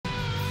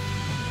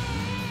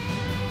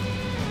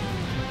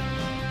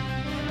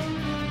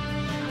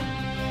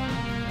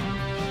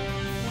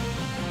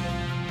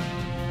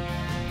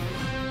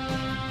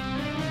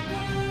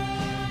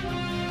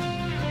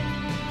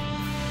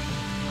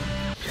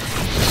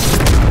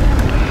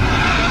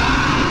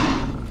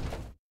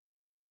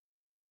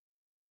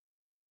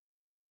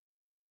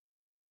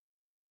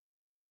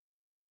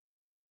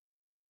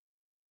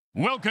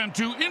Welcome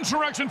to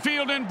Insurrection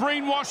Field in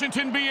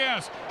Brainwashington,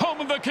 BS,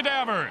 home of the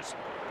Cadavers.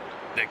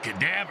 The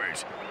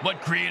Cadavers? What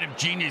creative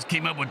genius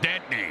came up with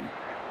that name?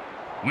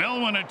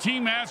 Well, when a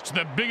team asks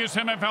the biggest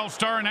MFL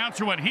star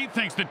announcer what he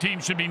thinks the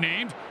team should be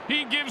named,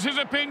 he gives his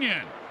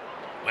opinion.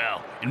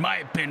 Well, in my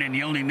opinion,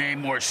 the only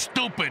name more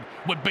stupid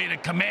would be the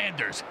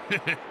Commanders.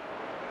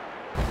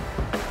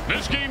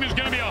 This game is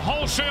going to be a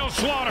wholesale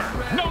slaughter.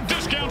 No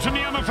discounts in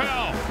the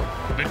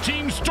MFL. The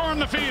teams storm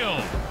the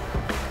field.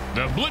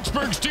 The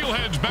Blitzburgh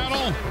Steelheads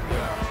battle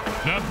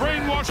the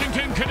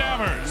Brainwashington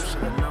Cadavers.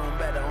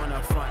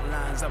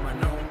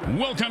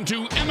 Welcome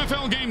to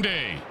MFL Game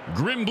Day.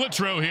 Grim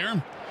Blitzrow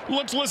here.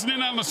 Let's listen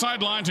in on the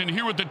sidelines and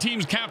hear what the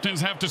team's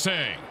captains have to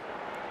say.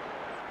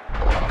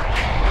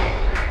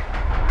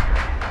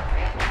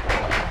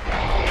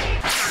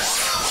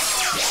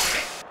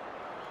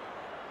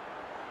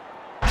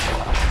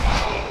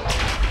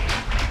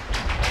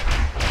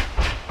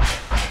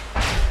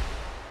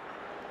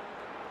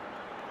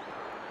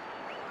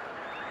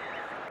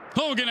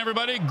 Hello again,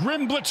 everybody.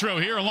 Grim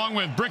Blitzrow here, along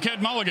with Brickhead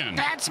Mulligan.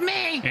 That's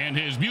me. And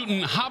his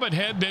mutant hobbit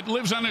head that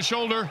lives on his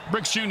shoulder,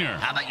 Bricks Jr.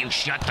 How about you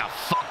shut the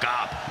fuck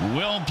up?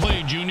 Well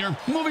played, Junior.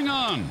 Moving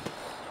on.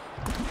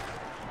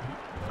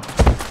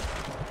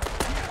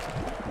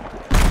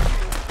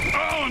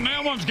 Oh, and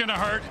that one's gonna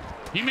hurt.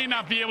 He may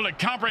not be able to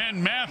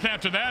comprehend math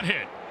after that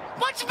hit.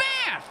 What's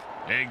math?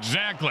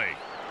 Exactly.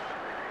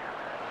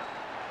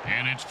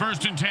 And it's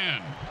 1st and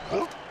 10.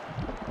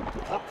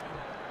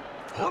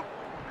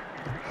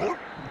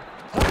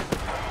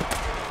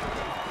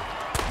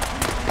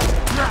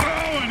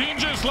 Oh, and he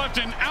just left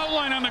an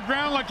outline on the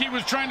ground like he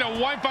was trying to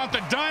wipe out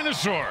the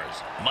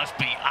dinosaurs. Must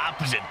be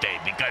opposite day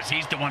because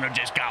he's the one who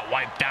just got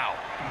wiped out.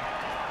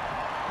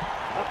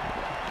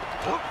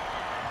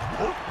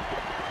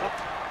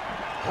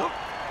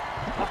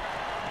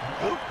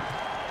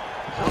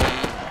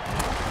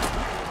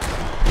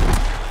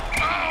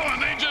 Oh,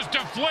 and they just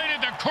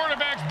deflated the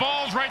quarterback's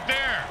balls right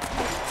there.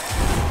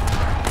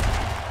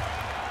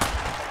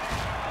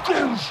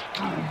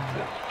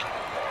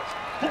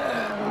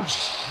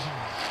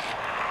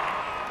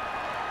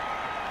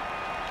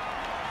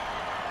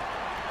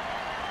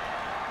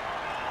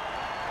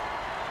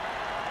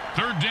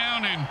 Third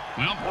down and,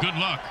 well, good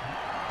luck.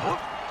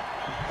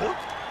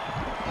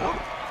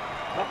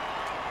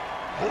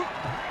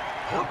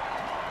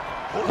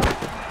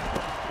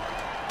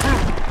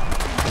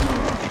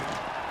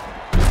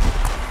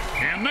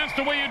 And that's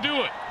the way you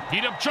do it.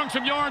 Eat up chunks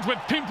of yards with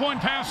pinpoint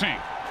passing.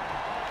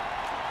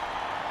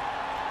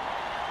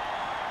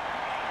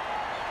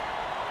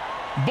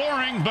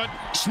 Boring, but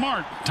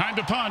smart. Time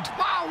to punt.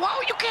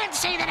 Whoa, you can't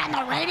say that on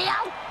the radio.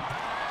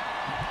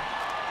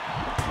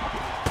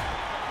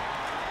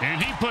 And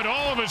he put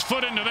all of his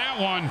foot into that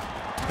one.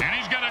 And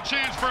he's got a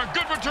chance for a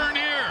good return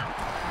here.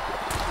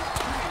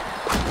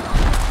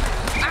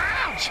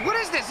 Ouch! What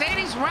is this,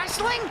 80s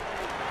wrestling?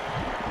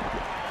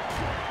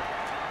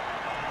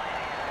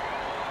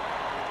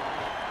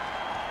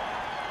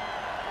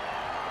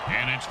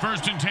 And it's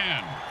 1st and 10.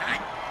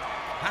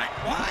 Hot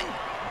one,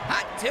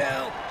 hot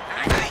two,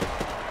 hot.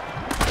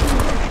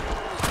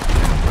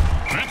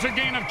 That's a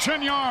gain of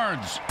 10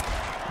 yards.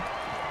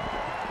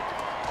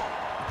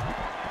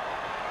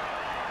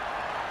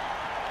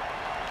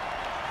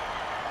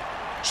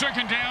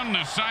 Second down,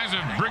 the size of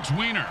Brick's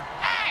wiener.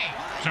 Hey!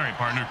 Sorry,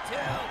 partner. Two,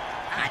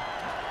 hot.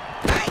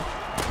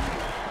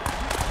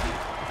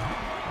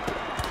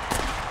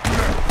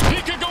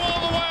 He could go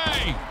all the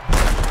way.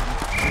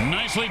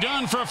 Nicely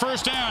done for a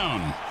first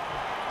down.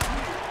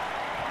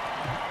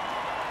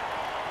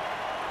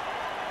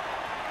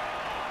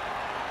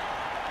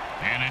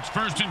 And it's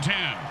 1st and 10.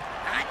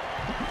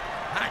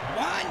 Hot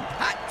one,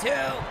 hot two,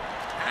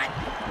 hot.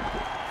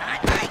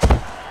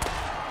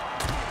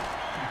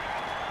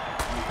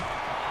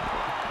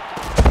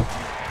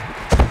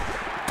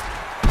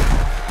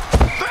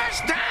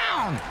 First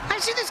down!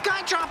 I've seen this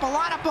guy drop a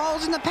lot of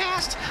balls in the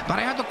past, but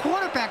I heard the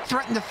quarterback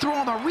threaten to throw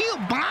him a real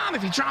bomb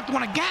if he dropped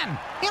one again.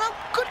 You know,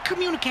 good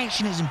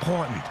communication is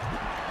important.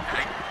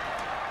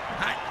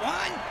 Hot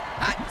one,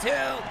 hot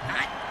two,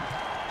 hot.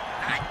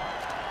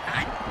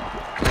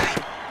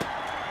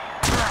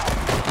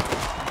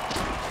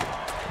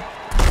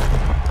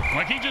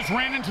 Like he just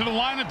ran into the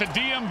line at the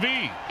DMV.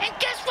 And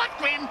guess what,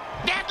 Grim?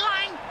 That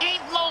line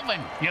ain't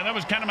moving. Yeah, that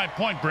was kind of my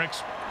point,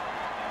 Bricks.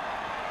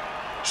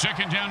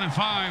 Second down and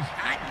 5.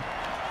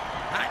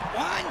 Hot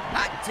one,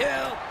 hot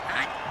two,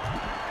 hot.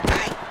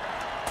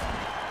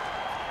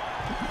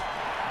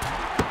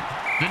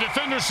 The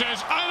defender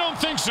says, I don't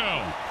think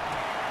so.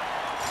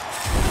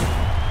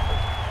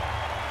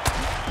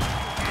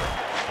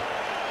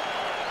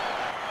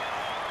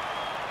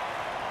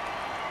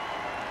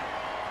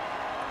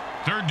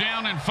 Third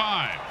down and 5.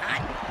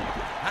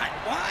 Hot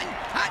one,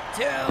 hot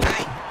two,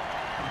 hot.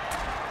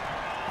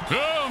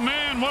 Oh,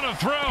 man, what a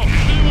throw.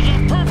 That was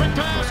a perfect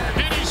pass,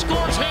 and he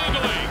scores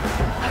handily.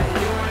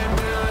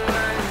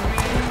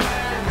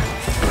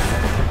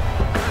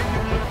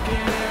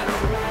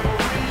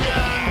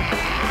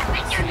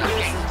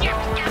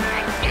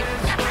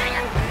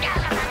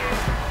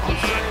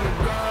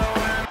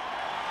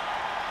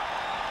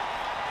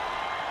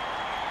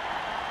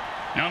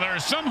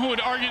 who would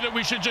argue that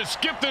we should just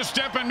skip this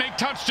step and make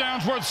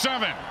touchdowns worth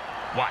 7.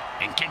 What,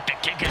 and kick the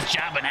kicker's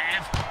job in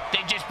half?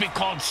 They'd just be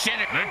called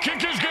sitter. The kick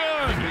is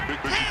good.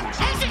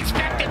 As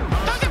expected,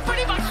 those are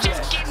pretty much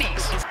just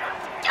gimmies.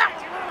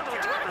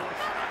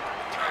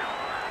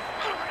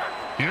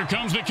 Here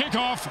comes the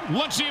kickoff.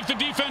 Let's see if the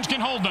defense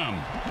can hold them.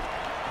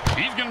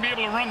 He's going to be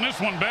able to run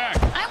this one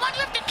back. I wonder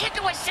if the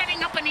kicker was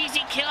setting up an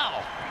easy kill.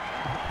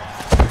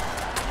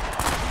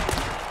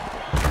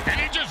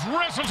 And he just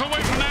wrestles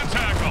away from that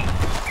tackle.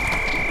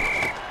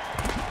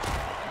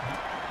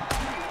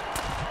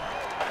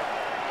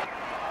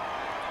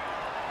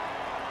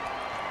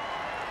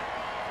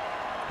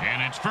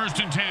 And it's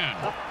 1st and 10.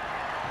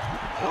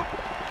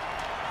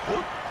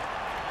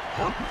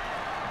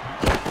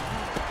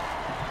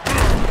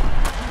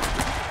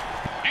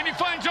 And he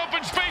finds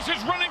open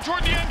spaces running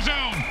toward the end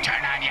zone.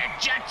 Turn on your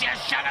jets, you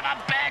son of a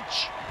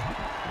bitch!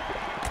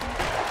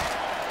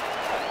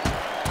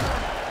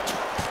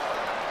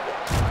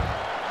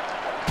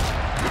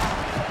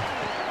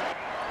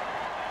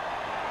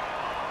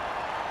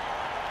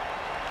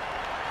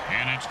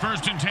 And it's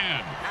 1st and 10.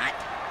 Hot.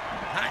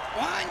 Hot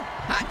 1.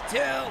 Hot 2.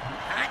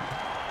 Hot.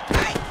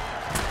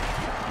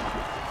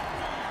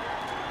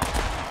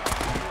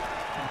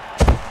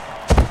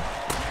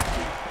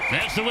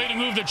 That's the way to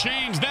move the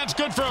chains. That's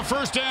good for a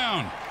 1st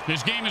down.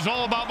 This game is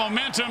all about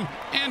momentum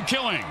and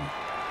killing.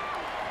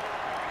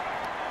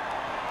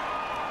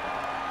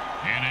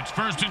 And it's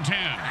 1st and 10.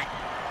 Hot.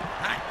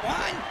 Hot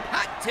 1.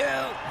 Hot 2.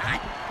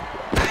 Hot.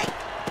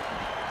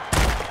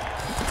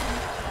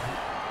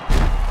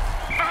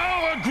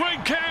 Oh, a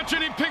great catch,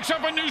 and he picks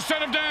up a new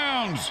set of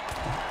downs.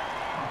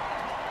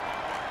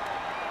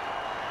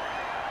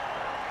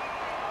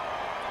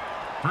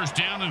 First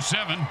down and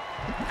 7.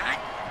 Hot.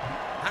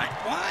 Hot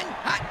 1.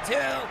 Hot 2.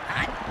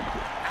 Hot.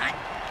 Hot.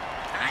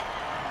 Hot.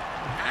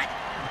 Hot.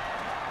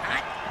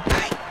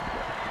 Hot.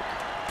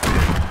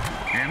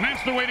 And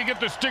that's the way to get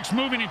the sticks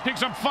moving. He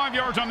picks up 5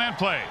 yards on that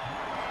play.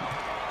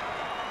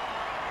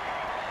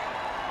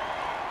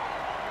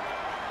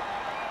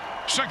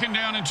 Second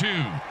down and 2.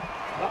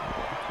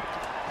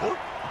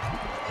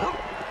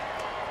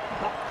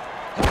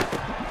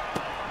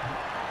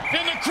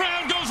 And the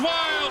crowd goes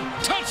wild.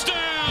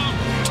 Touchdown!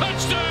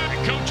 Touchdown!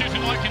 The coach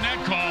isn't liking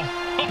that call.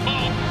 Oh,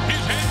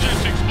 his head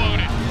just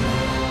exploded.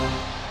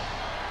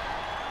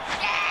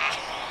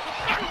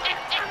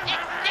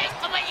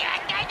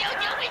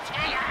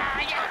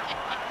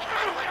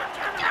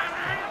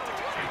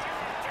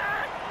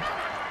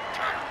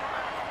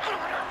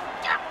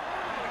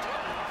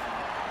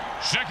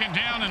 Second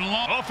down and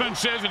long. Offense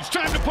says it's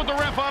time to put the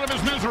ref out of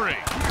his misery.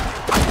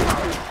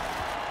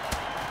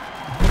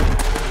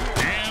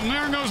 And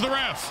there goes the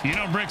ref. You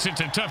know, Bricks, it's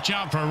a tough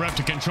job for a ref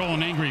to control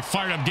an angry,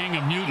 fired-up gang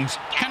of mutants.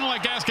 Kind of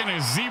like asking a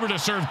zebra to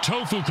serve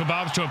tofu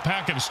kebabs to a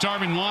pack of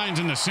starving lions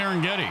in the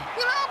Serengeti.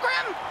 You know,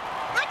 Grim,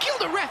 I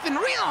killed a ref in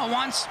Reno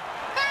once.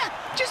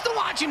 Just to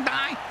watch him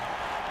die.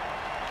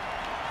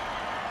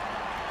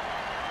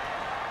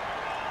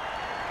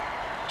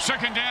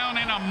 Second down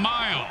and a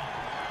mile.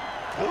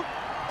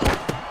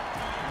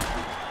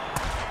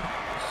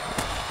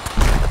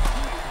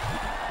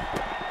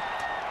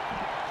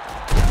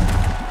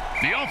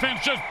 The offense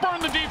just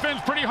burned the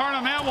defense pretty hard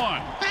on that one.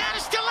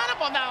 It's still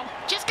edible, though.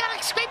 Just gotta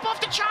scrape off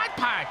the charred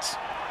parts.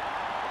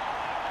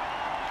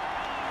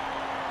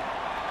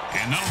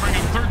 And they'll bring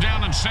up 3rd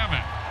down and 7.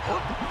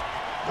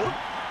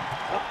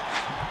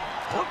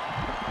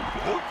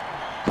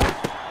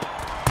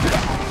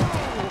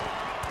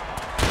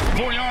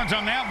 4 yards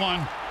on that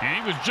one, and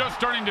he was just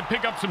starting to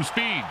pick up some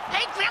speed.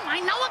 Hey, Grim,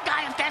 I know a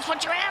guy if that's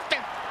what you're after.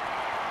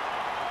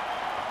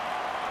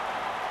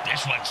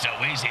 This one's so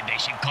easy, they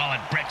should call it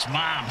Brick's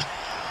mom.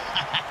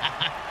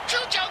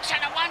 True jokes are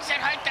the ones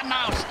that hurt the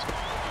most.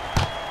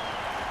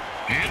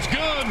 It's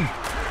good.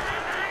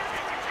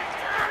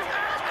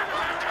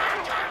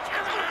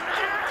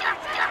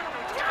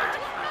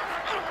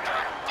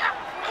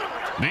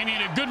 They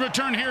need a good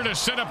return here to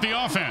set up the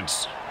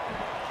offense.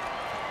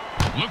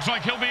 Looks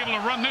like he'll be able to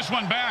run this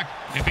one back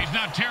if he's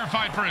not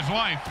terrified for his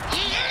life.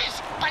 He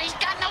is, but he's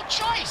got no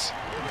choice.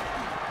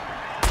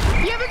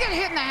 You ever get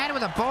hit in the head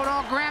with a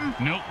bulldog, Grim?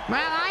 Nope. Well,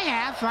 I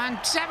have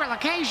on several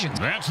occasions.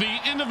 That's the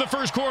end of the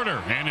first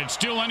quarter, and it's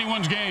still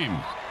anyone's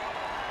game.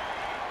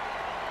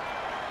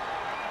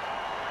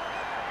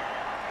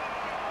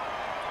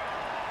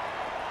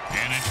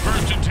 And it's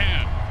 1st and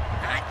 10.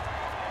 Hot.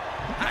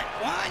 Hot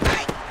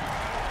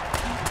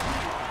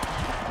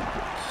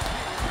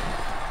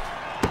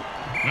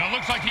 1. Well, it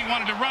looks like he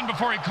wanted to run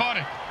before he caught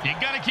it. You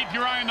got to keep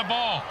your eye on the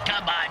ball.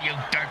 Come on, you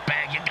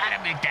dirtbag. You got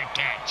to make that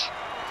catch.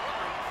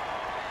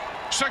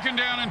 Second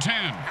down and 10.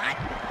 Hot.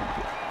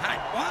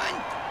 Hot 1.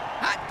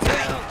 Hot 2.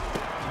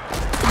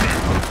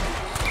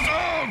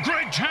 Oh,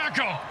 great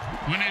tackle.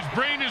 When his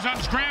brain is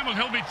unscrambled,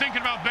 he'll be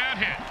thinking about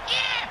that hit.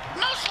 Yeah,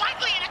 most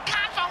likely in a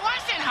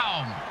convalescent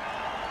home.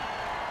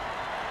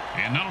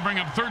 And that'll bring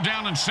up 3rd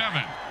down and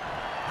 7.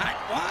 Hot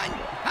 1.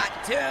 Hot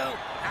 2.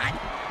 Hot.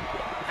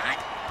 Hot.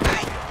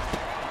 Hot.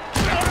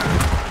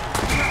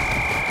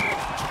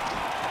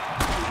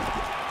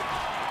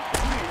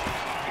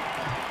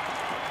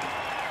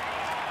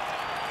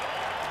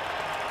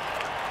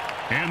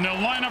 And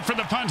they'll line up for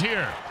the punt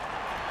here.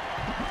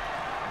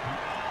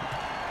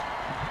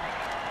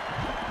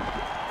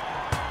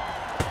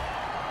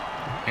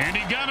 And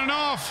he got it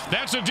off.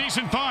 That's a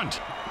decent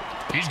punt.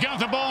 He's got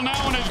the ball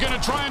now and he's going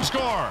to try and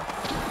score.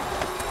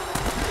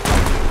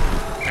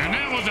 And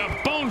that was a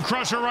bone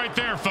crusher right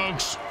there,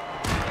 folks.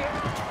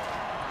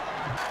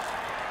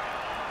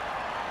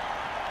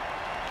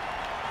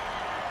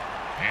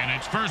 And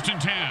it's 1st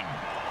and 10.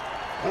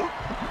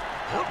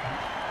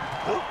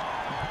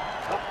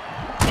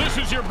 This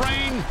is your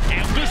brain,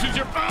 and this is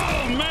your...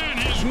 Oh, man,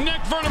 his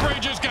neck vertebrae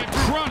just got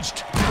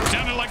crunched.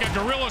 Sounded like a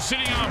gorilla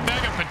sitting on a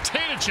bag of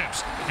potato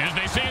chips. As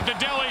they say at the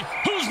deli,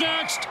 who's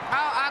next?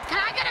 Can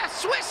I get a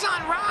Swiss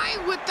on rye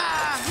with,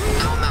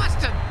 no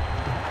mustard?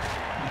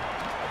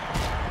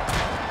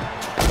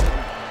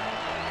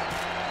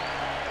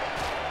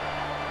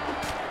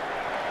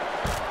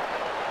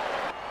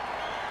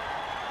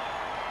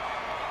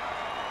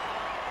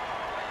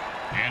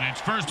 And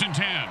it's 1st and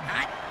 10.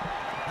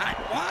 Hot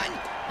 1,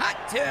 hot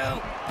 2,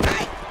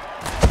 hot.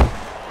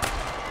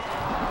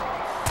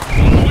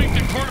 Well, the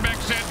Lincoln quarterback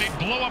said they'd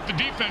blow up the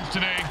defense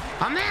today.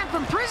 A man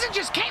from prison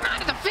just came out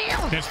of the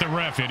field. That's the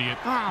ref, idiot.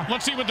 Oh.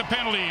 Let's see what the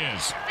penalty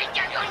is.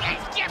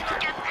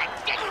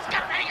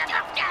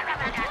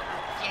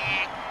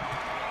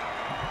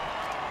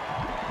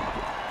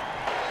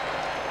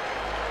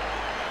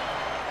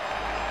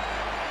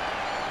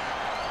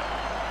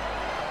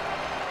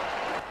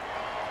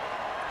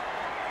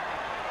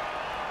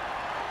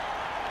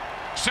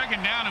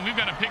 Second down, and we've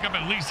got to pick up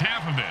at least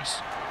half of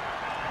this.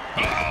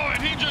 Oh,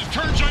 and he just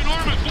turned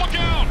ginormous. Look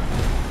out!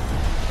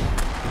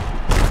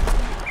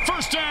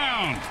 1st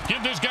down.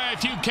 Give this guy a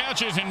few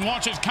catches and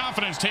watch his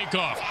confidence take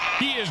off.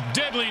 He is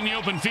deadly in the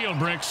open field,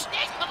 Bricks.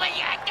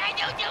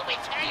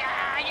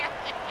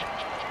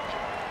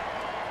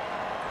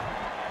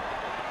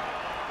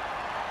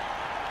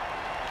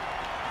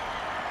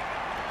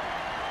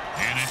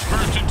 And it's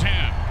 1st and 10.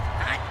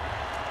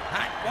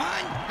 Hot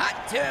 1, hot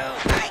 2,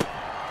 hot.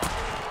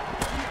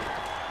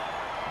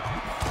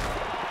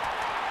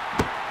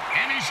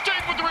 And he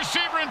stayed with the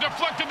receiver and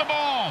deflected the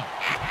ball.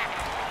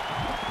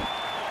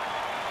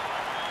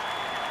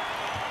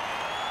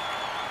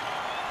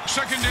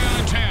 Second down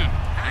and 10.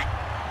 Hot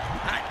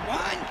 1,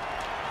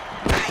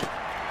 hot.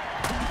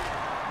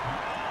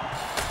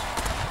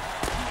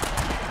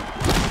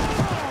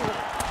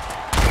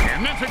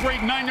 And that's a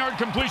great 9-yard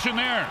completion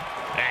there.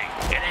 Hey,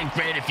 it ain't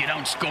great if you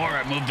don't score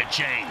or move the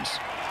chains.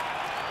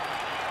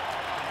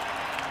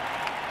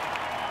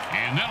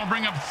 And that'll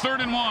bring up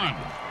 3rd and 1.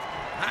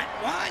 Hot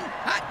 1,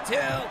 hot 2,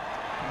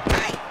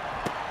 hot.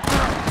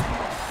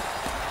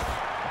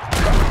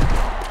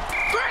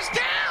 1st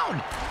down!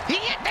 He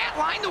hit that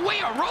line the way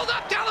a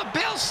rolled-up dollar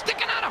bill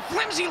sticking out of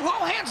flimsy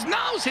Lohan's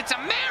nose hits a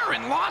mare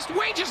in Lost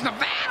Wages,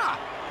 Nevada.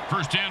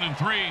 1st down and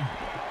 3.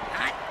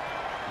 Hot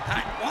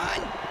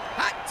 1,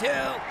 hot 2,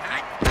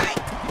 hot, hot.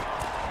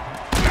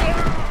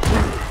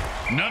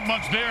 Not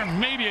much there,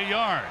 maybe a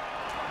yard.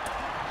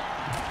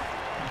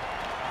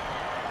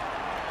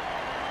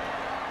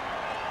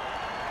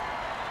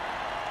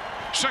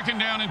 Second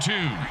down and 2.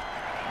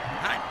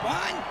 Hot 1,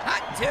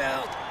 hot 2,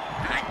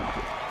 hot,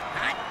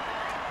 hot,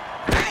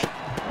 hot.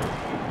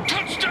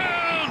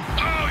 Touchdown!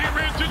 Oh, he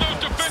ran through those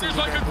defenders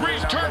like a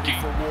greased turkey.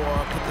 For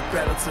war, put the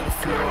pedal to the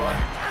floor.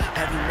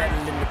 Heavy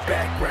metal in the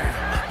background.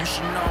 You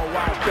should know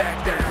why I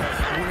back down.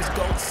 When it's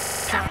go.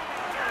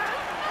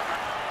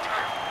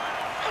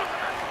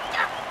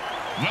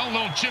 Well,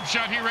 little chip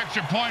shot here,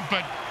 extra point,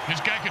 but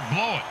this guy could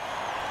blow it.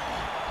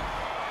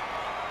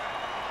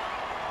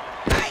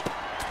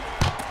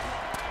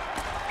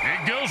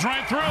 It goes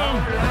right through.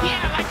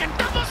 Yeah, like a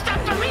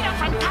double-stuffed burrito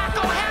from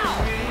Taco Hell.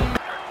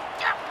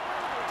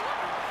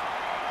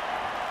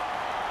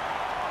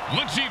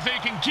 Let's see if they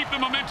can keep the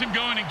momentum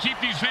going and keep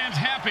these fans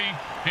happy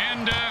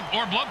and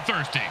or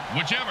bloodthirsty,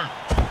 whichever.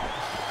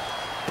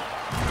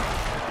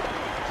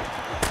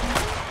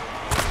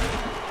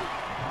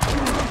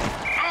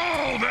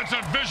 Oh, that's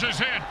a vicious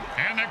hit,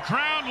 and the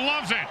crowd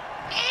loves it.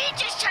 He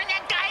just turned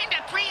that guy into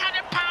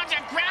 300 pounds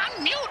of ground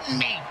mutant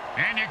meat.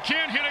 And you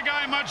can't hit a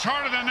guy much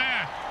harder than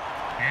that.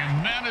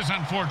 And that is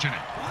unfortunate.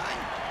 1,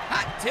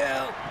 hot 2,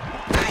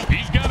 hot.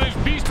 He's got his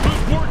beast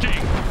move working.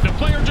 The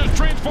player just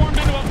transformed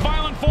into a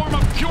violent form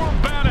of pure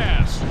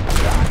badass.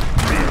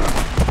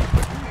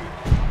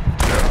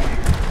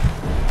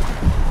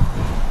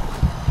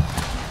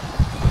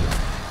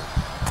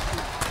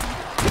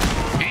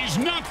 He's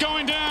not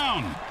going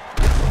down.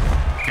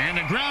 And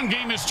the ground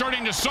game is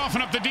starting to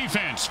soften up the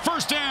defense.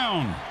 1st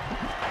down.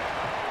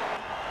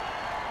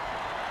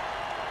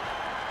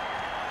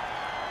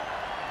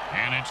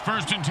 And it's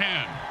 1st and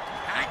 10.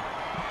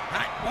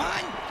 Hot 1,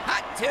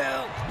 hot 2,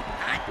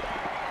 hot,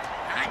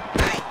 hot,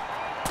 hot.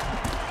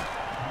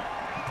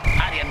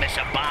 How do you miss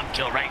a bomb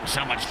kill right in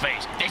someone's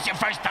face? This your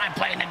first time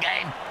playing the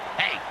game?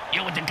 Hey,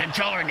 you with the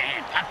controller in your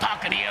hand. I'm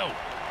talking to you.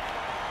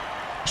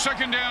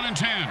 2nd down and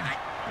 10.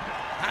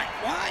 Hot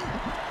 1,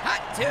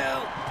 hot 2,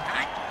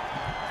 hot,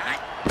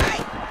 hot,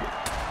 hot.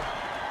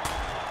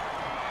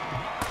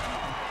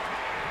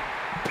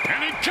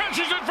 And he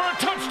Catches it for a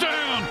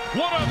touchdown.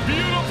 What a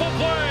beautiful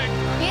play.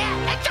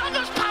 Yeah, it's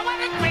almost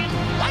poetic, Grim,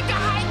 like a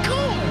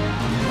haiku.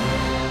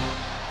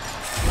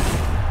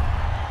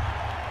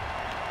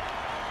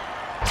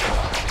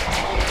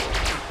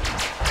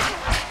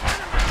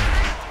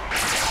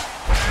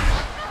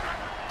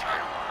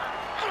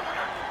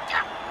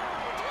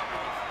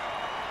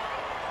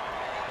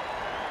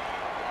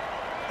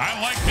 I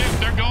like this.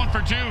 They're going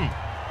for 2.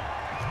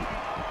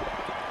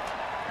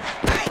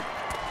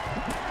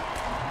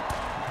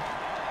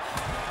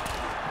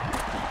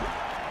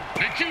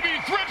 The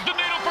QB threads the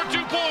needle for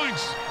 2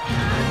 points.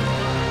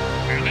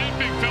 And that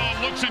big fella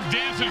looks and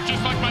dances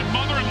just like my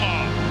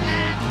mother-in-law.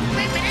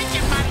 Maybe it's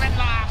your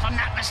mother-in-law, if I'm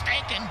not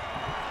mistaken.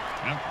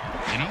 Yep.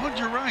 You know what?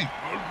 You're right.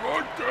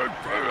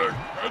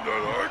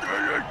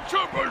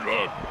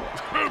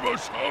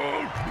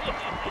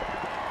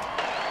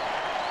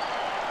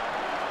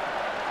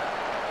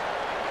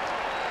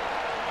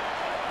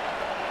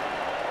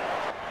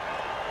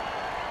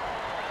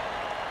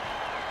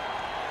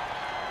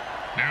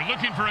 They're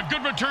looking for a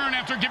good return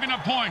after giving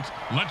up points.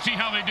 Let's see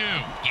how they do.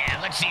 Yeah,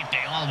 let's see if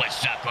they always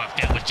suck or if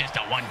that was just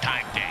a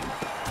one-time thing.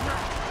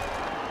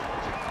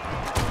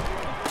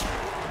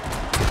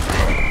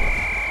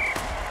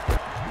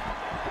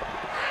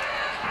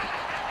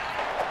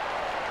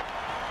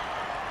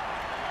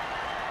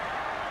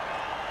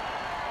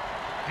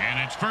 And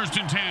it's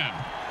 1st and 10.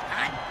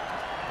 Hot.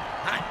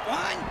 Hot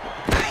 1.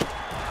 Hot.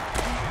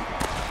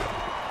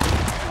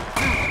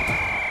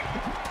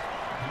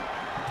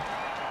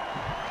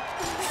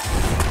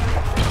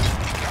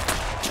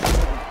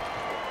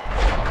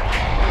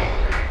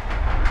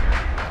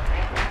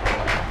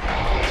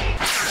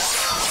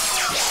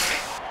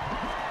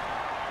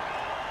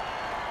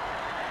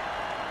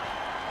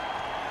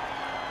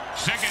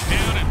 Second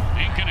down and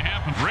ain't gonna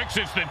happen. Ricks,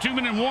 it's the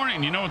 2-minute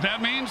warning. You know what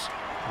that means?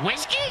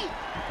 Whiskey?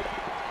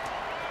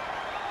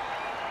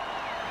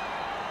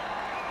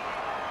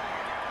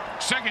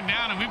 Second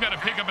down, and we've got to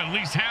pick up at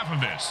least half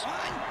of this. 1.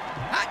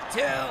 Hot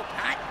 2.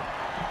 Hot.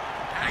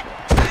 Hot.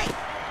 Hot.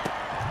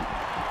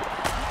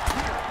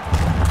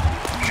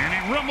 And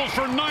he rumbles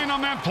for 9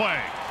 on that play.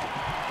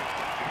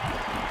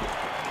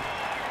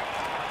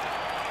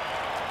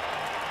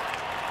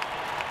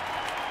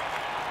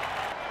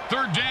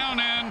 Third down,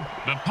 and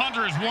the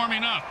punter is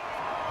warming up.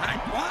 Hot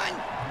 1.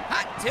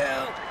 Hot 2.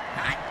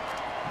 Hot.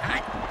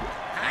 Hot.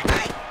 Hot.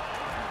 Hot.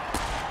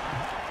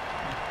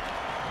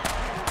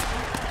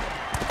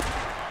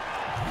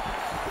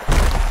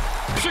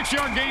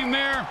 6-yard gain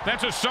there.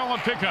 That's a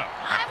solid pickup.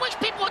 I wish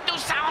people would do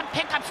solid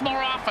pickups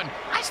more often.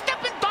 I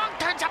step in dog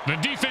turns up. The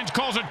defense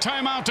calls a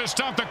timeout to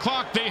stop the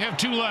clock. They have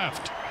 2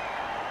 left.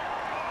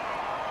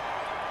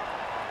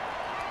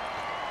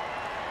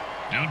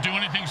 Don't do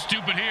anything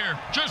stupid here.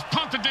 Just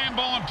punt the damn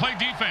ball and play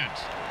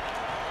defense.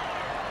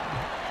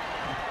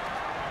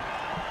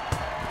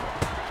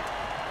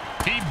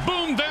 He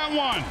boomed that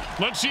one.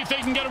 Let's see if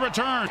they can get a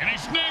return. And he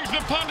snags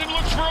the punt and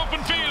looks for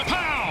open field.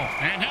 Pow!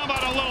 And how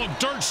about a little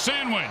dirt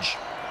sandwich?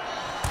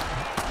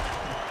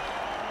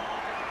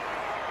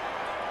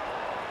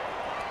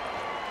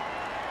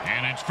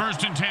 And it's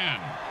 1st and 10.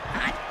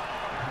 Hot.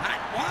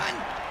 Hot 1.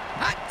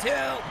 Hot 2.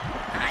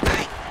 Hot.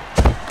 Hot.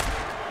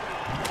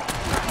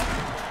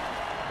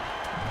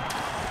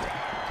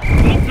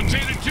 1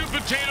 potato, 2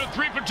 potato,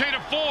 3 potato,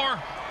 4.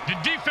 The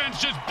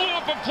defense just blew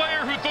up a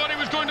player who thought he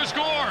was going to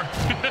score.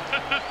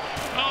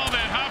 Oh,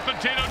 that hot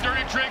potato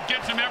dirty trick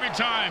gets him every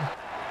time.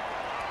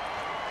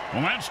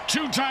 Well, that's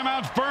 2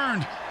 timeouts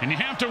burned. And you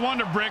have to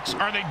wonder, Bricks,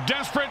 are they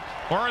desperate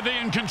or are they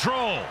in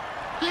control?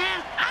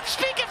 Yeah, I'm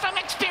speaking from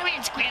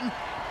experience, Grim.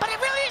 But it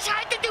really is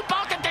hard to do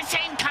both at the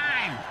same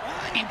time.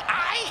 And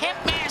I have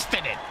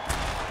mastered it.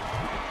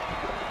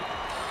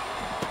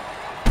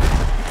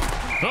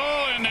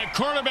 Oh, and the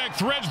quarterback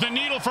threads the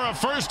needle for a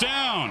 1st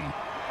down.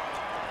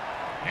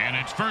 And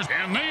it's 1st,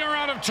 and they are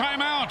out of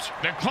timeouts.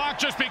 The clock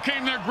just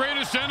became their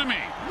greatest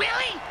enemy.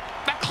 Really?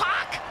 The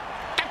clock?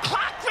 The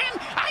clock, Grim?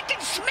 I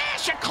can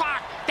smash a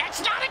clock. That's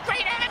not a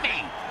great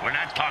enemy. We're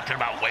not talking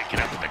about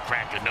waking up with the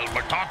crack of noon.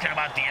 We're talking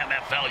about the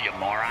MFL, you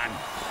moron.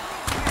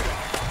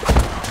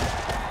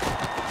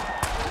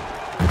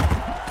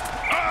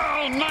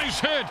 Oh, nice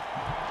hit.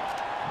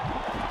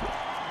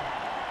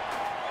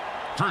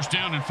 1st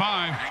down and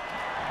 5.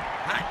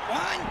 Hot 1.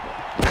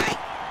 Hot.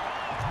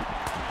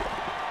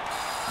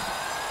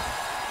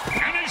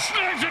 And he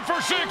snags it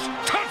for 6.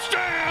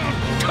 Touchdown!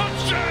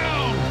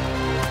 Touchdown!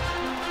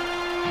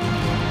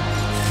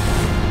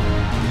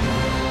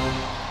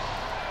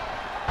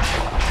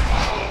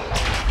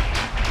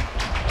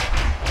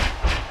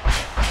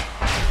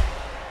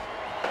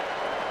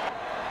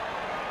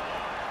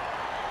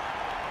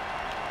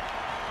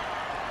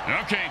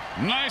 Okay,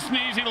 nice and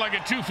easy like a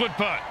 2-foot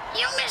putt.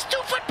 You miss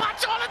 2-foot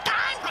putts all the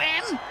time,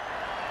 Grim.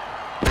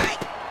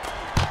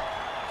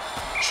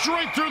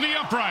 Straight through the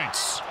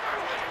uprights.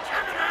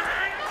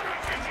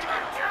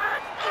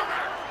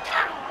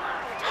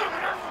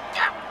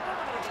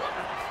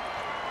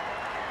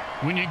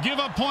 When you give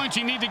up points,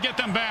 you need to get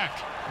them back.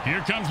 Here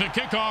comes the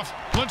kickoff.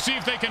 Let's see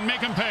if they can make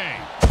them pay.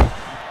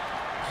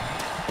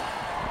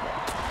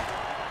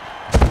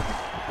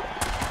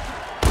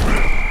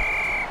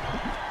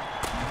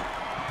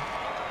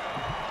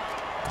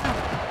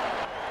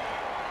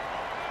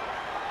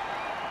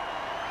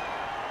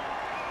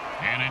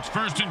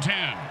 first and 10.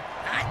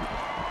 Hot,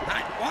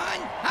 hot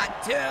one,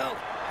 hot two,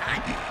 hot,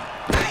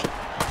 hot.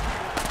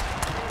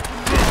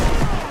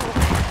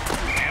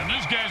 And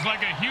this guy's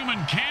like a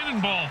human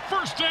cannonball.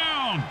 First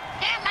down.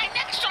 And my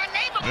next door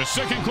neighbor. The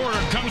second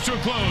quarter comes to a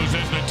close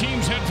as the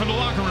teams head for the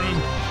locker room,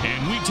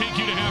 and we take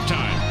you to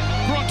halftime.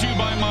 Brought to you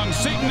by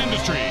Monsatan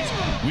Industries.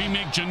 We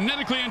make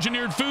genetically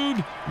engineered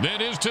food that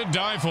is to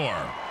die for.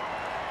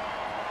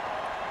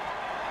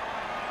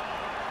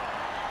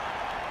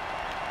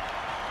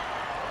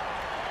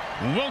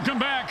 Welcome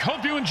back.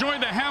 Hope you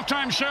enjoyed the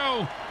halftime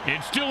show.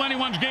 It's still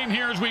anyone's game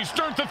here as we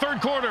start the third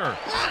quarter.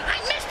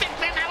 I missed it,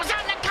 man. I was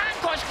out in the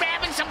concourse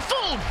grabbing some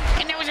food,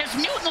 and there was this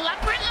mutant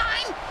leper in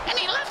line, and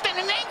he left in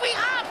an angry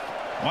huff.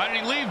 Why did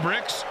he leave,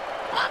 Bricks?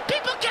 Well,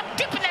 people kept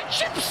dipping their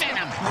chips in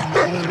him.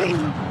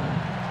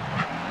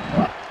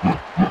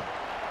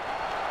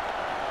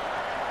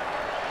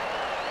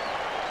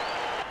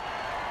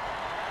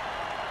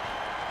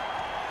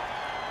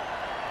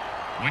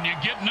 When you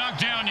get knocked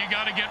down, you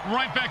got to get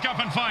right back up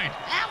and fight.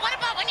 What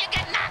about when you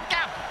get knocked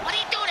up? What do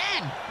you do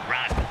then?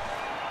 Run.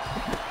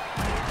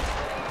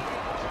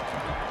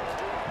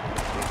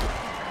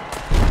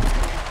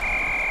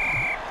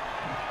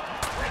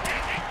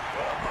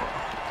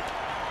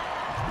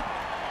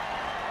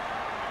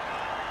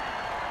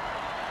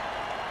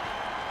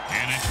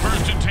 And it's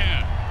first and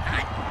 10.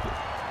 Hot,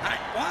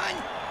 hot one,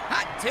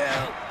 hot two,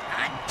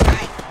 hot,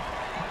 hot.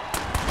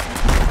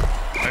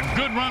 A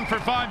good run for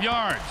 5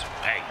 yards.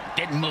 Hey,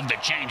 didn't move the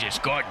change and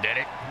scored, did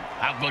it?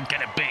 How good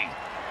can it be?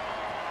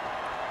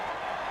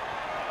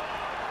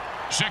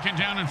 Second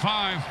down and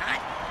 5.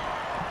 Hot,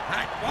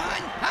 hot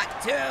one,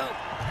 hot two,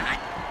 hot,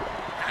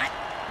 hot,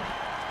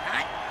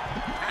 hot,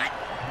 hot,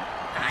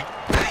 hot,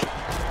 hot.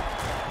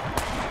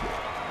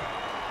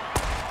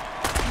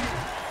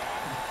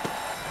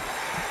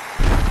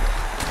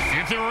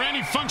 If there were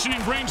any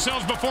functioning brain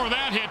cells before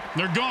that hit,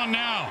 they're gone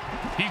now.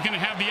 He's going to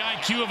have the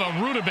IQ of a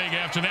rutabaga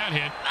after that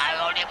hit.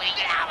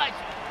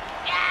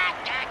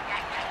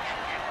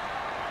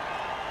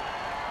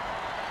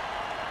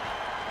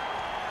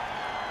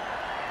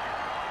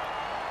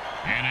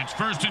 And it's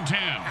first and 10.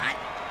 Hot,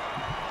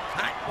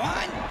 hot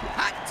one,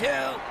 hot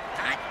two,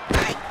 hot,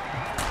 hot.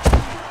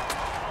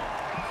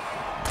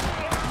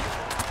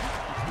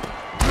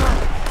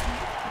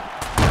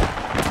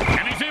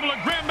 And he's able to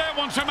grab that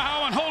one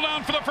somehow and hold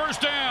on for the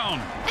first down.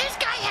 This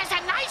guy has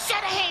a nice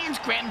set of hands,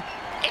 Grim.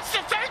 It's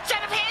the third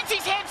set of hands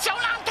he's had so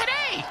long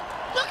today.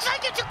 Looks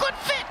like it's a good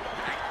fit.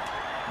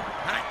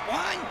 Hot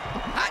one,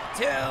 hot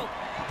two,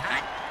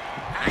 hot,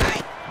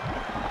 hot.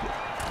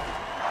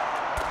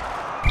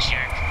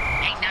 Jerk.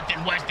 Ain't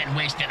nothing worse than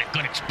wasting a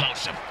good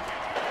explosive.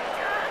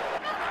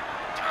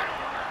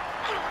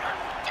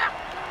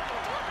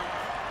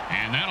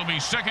 And that'll be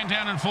second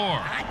down and 4.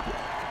 Hot,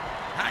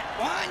 hot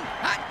one,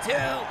 hot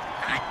two,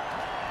 hot,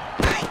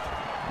 hot.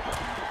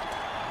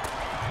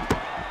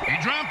 He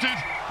dropped it.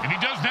 If he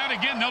does that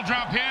again, they'll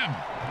drop him.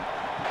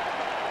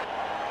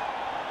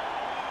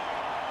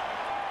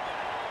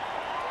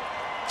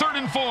 Third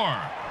and 4.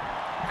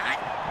 Hot,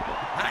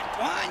 hot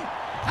one,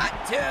 hot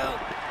two,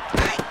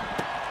 hot.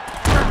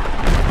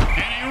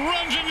 And he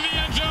runs into the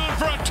end zone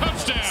for a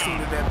touchdown.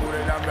 Sooner that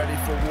booted, I'm ready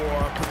for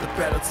war. Put the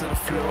pedal to the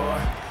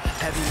floor.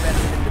 Heavy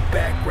metal in the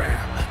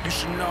background. You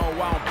should know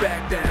I don't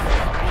back down.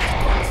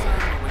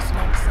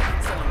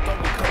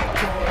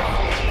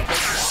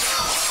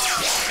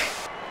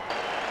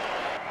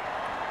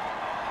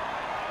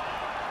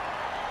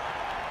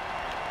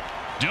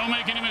 Don't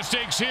make any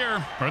mistakes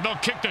here, or they'll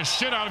kick the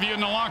shit out of you in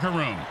the locker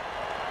room.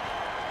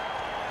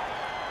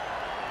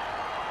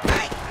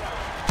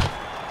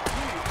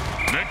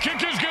 The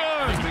kick is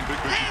good.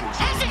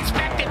 As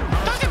expected,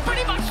 those are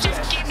pretty much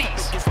just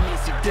gimmies.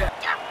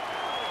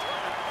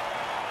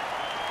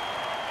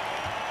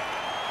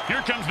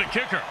 Here comes the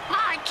kicker.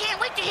 Oh, I can't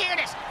wait to hear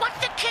this. What's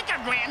the kicker,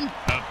 Grim?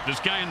 This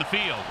guy in the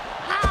field.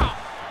 Oh,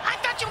 I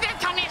thought you were going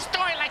to tell me a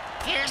story like,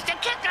 here's the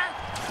kicker.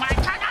 When I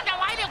turned on the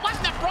light, it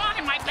wasn't a broad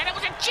in my bed. It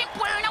was a chimp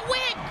wearing a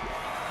wig.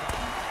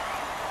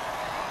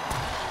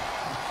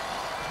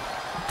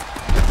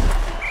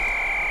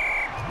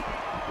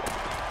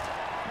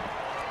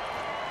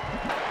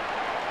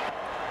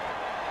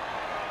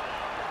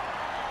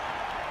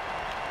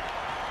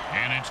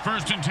 And it's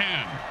first and 10.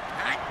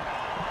 Hot,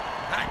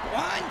 hot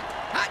one,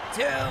 hot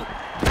two,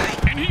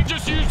 hot. And he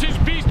just used his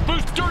Beast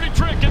Boost dirty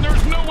trick, and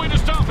there's no way to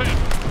stop him.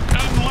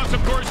 Unless,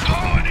 of course,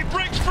 oh, and he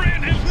breaks free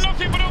and has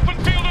nothing but open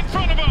field in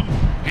front of him.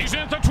 He's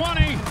at the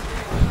 20.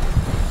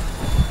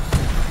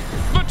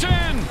 The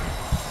 10.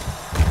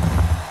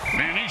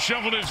 Man, he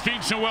shoveled his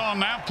feet so well on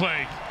that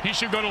play. He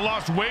should go to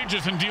lost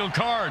wages and deal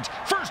cards.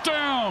 First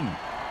down.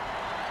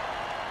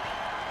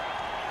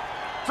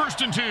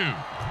 First and 2.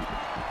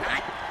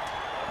 Hot,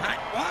 hot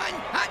one,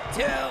 hot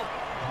two,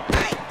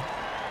 hot.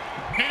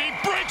 And he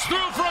breaks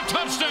through for a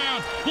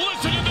touchdown.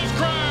 Listen to this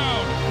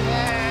crowd.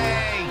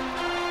 Hey!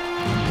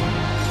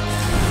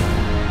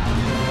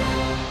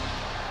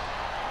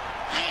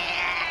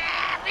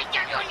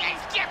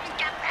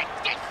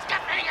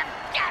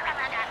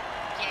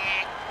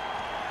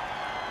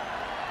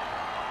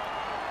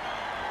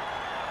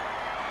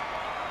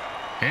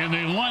 And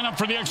they line up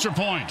for the extra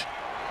point.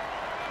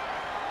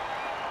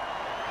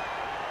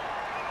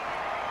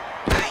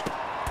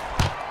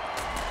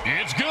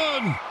 It's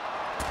good.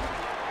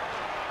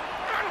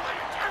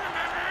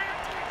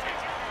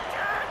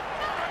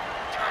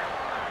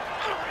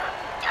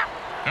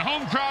 The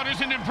home crowd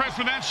isn't impressed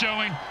with that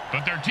showing,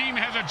 but their team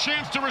has a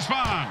chance to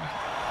respond.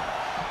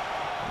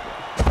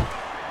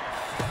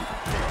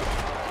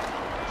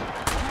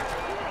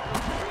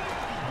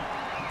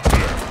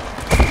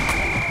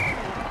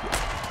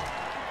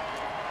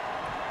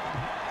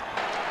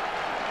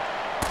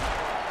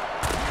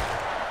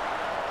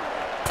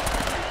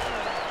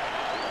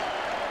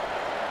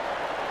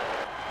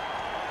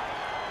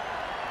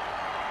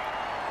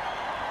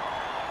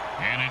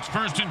 And it's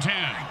 1st and 10.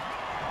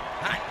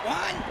 Hot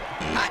 1,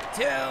 hot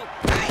 2,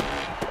 hot.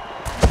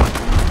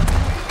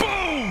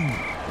 Boom!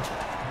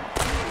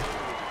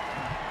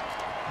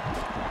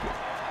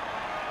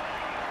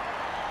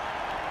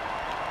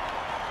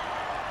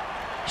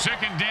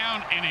 Second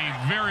down and a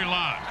very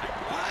lot. Hot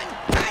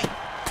 1, hot.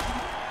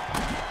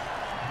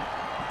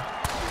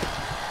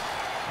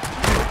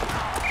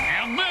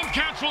 And them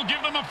cats will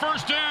give them a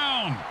 1st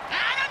down.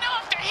 I don't know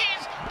if they're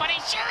his, but he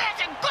sure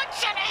has a good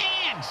set of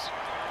hands.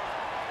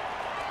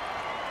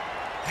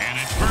 And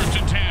it's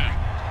 1st and 10.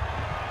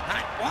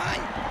 Hot 1,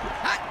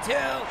 hot 2,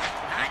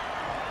 hot,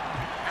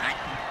 hot,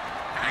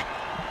 hot,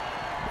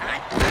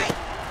 hot, hot.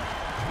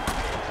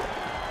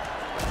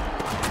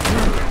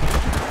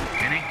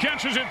 And he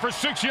catches it for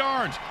 6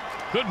 yards.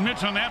 Good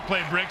mitts on that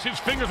play, Bricks. His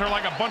fingers are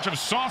like a bunch of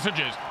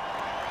sausages.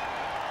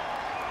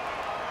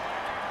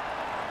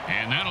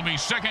 And that'll be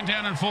 2nd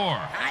down and 4.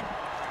 Hot,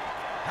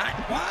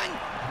 hot 1,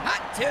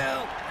 hot 2,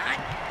 hot,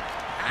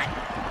 hot,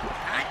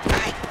 hot,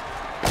 hot.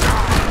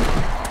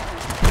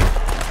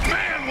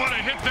 Man, what a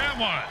hit that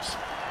was.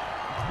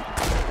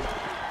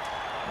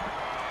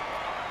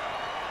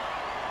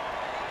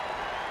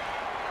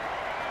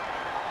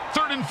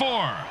 Third and 4.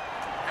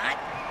 Hot,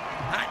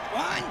 hot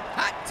 1,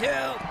 hot 2,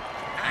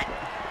 hot,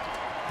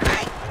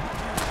 hot.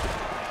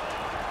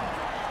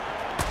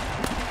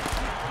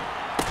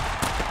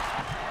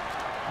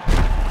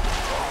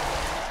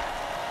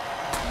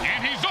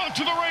 And he's off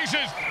to the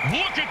races.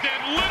 Look at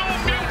that little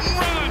mutant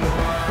run.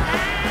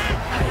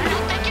 I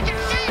don't think you can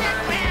say that,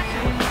 man.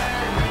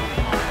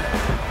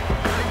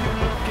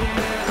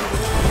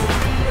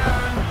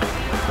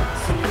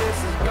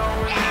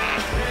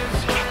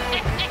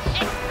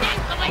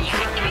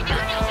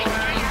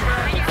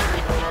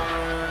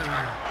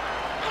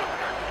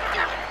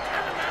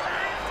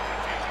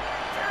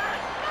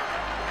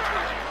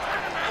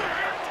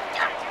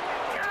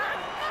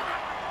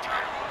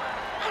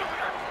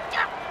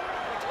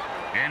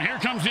 And here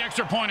comes the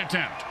extra point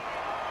attempt.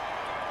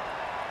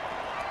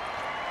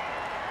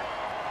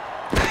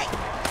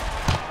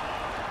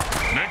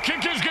 The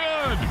kick is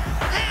good.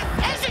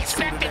 As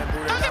expected,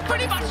 those are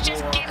pretty much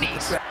just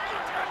gimmies.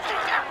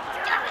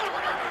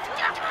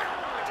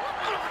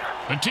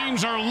 The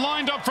teams are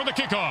lined up for the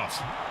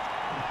kickoff.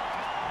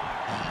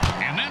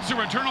 And that's a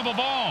returnable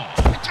ball.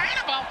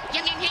 Returnable?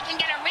 You mean he can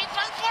get a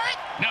refund for it?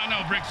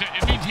 No, Bricks,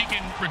 it means he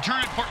can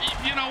return it for...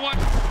 You know what?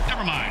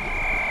 Never mind.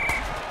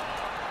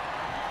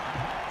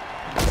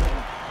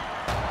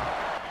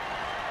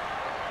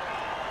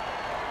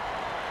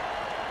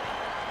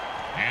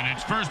 And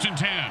it's 1st and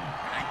 10.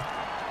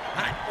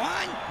 Hot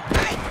 1,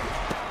 hot.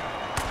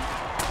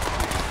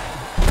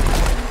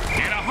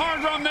 And a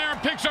hard run there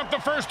picks up the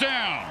 1st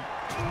down.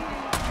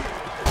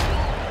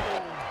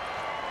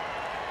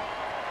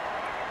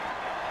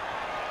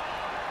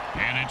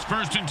 And it's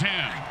 1st and 10.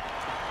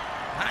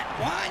 Hot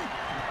 1,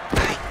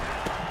 hot.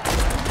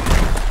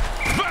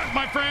 That,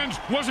 my friends,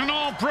 was an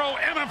all-pro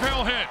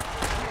MFL hit.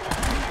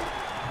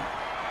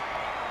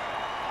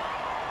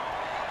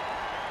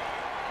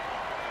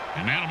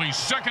 And that'll be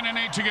 2nd and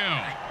 8 to go.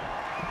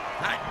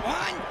 Hot 1,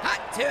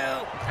 hot 2,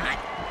 hot,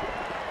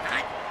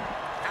 hot,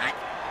 hot,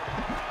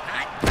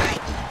 hot, hot.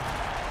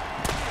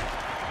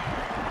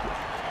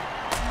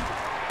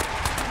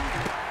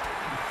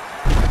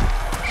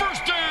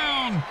 First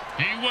down.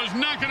 He was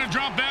not going to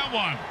drop that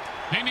one.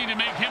 They need to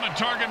make him a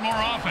target more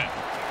often.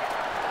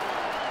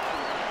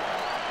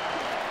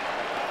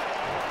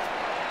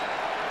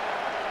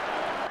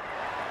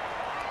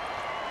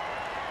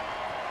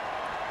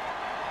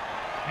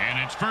 And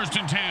it's 1st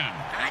and 10.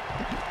 Hot,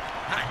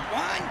 hot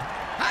 1,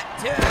 hot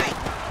 2.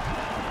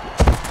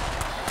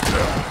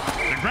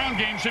 The ground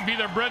game should be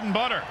their bread and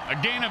butter. A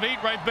gain of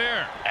 8 right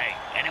there. Hey,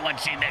 anyone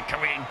seen that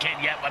Korean kid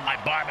yet with my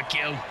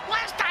barbecue?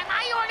 Last time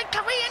I ordered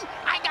Korean,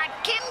 I got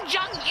Kim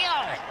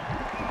Jong-il.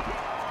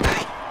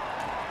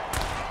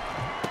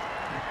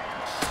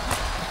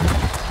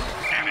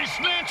 And he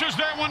snatches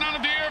that one out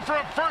of the air for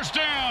a 1st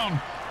down.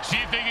 See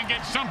if they can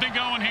get something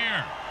going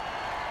here.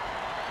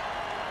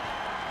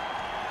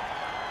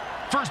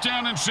 1st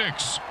down and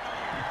 6.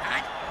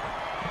 Hot,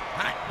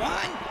 hot 1,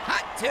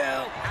 hot 2,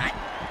 hot,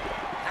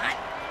 hot,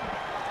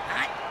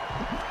 hot.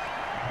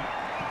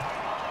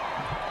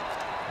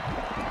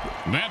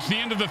 That's the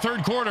end of the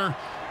 3rd quarter.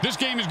 This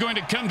game is going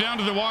to come down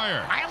to the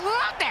wire. I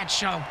love that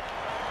show.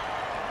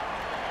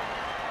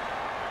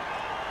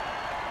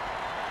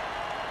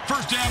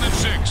 First down and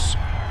 6.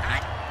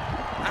 Hot.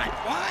 Hot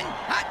 1.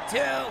 Hot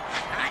 2.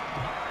 Hot.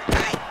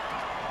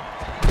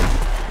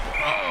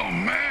 Oh,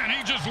 man, he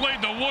just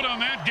laid the wood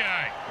on that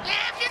guy. Yeah,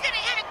 if you're gonna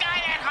hit a guy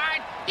that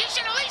hard, you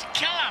should at least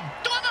kill him.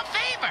 Do him a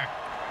favor.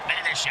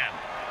 Finish him.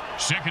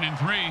 2nd and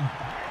 3.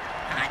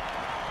 Hot.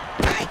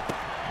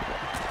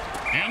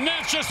 And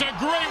that's just a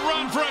great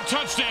run for a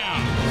touchdown.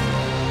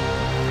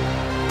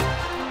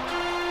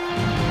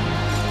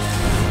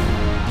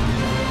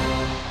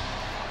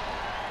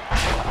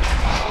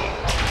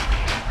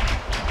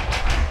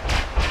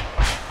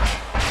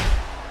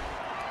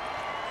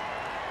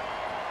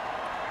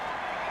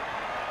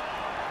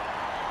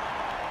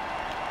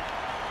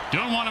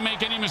 Don't want to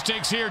make any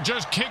mistakes here.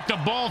 Just kick the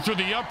ball through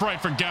the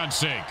upright, for God's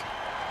sake.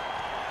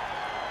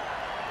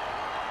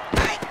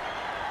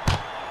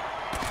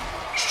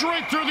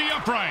 Straight through the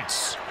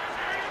uprights.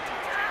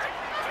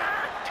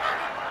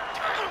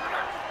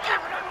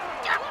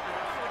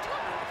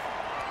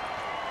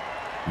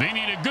 They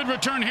need a good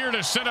return here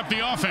to set up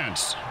the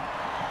offense.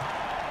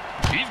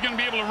 He's going to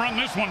be able to run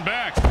this one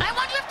back. I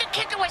wonder if the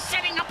kicker was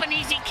setting up an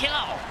easy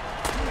kill.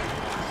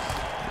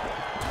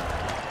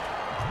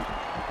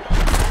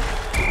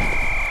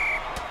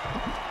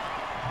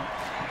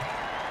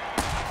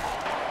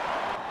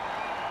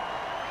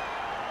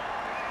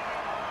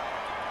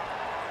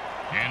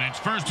 And it's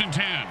 1st and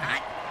 10.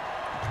 Hot.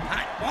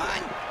 Hot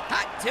 1.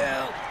 Hot 2.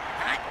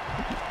 Hot.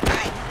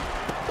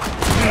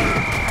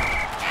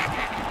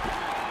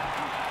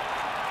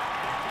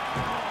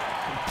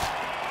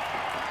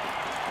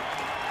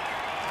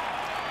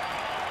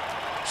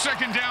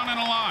 Second down and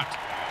a lot.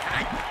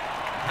 Hot.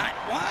 Hot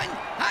 1.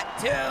 Hot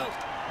 2.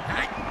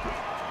 Hot.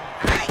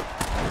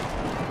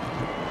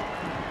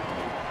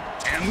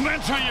 And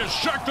that's how you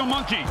shock the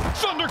monkey.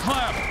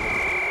 Thunderclap.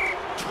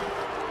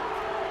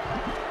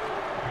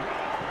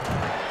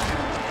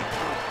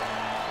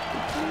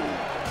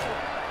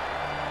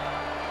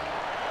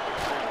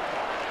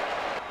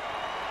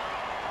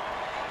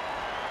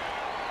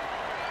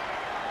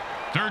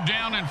 Third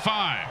down and 5.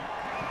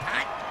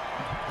 Hot.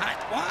 Hot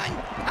 1.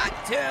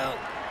 Hot 2.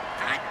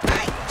 Hot.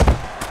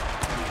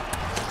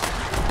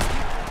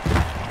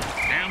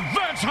 And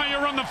that's how you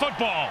run the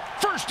football.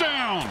 First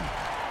down.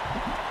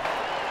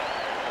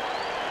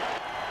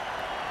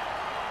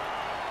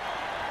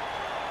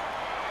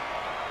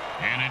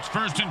 And it's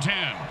 1st and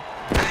 10.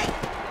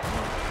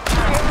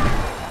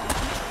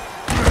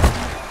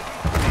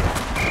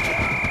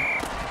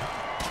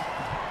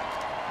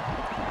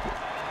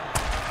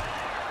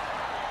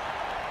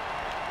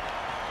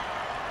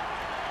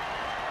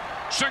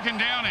 Second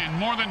down and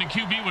more than the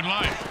QB would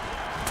like.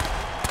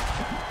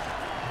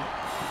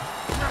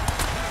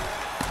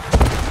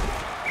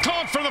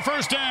 Caught for the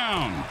first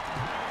down.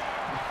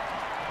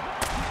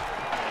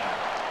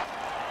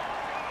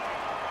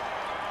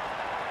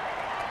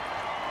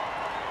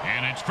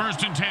 And it's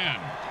 1st and 10.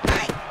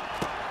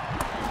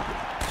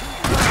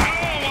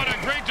 Oh, what a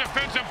great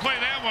defensive play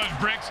that was,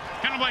 Bricks.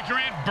 Kind of like your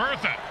Aunt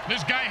Bertha.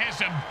 This guy has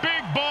some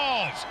big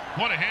balls.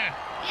 What a hit.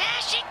 Yeah,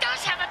 she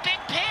does have a big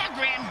pair,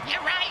 Grim.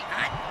 You're right.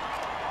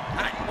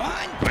 Hot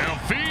 1. Well,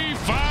 fee,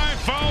 fi,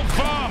 fo,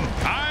 fum.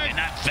 You're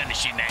not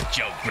finishing that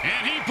joke.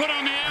 And he put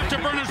on the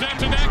afterburners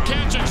after that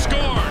catch and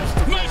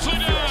scored. Nicely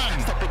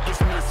done.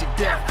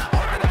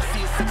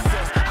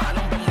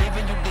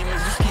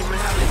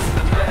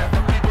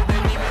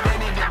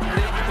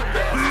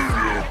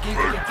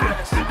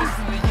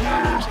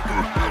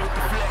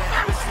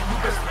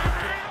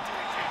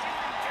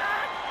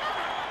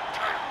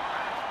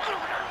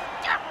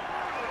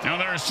 Now,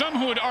 there are some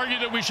who would argue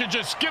that we should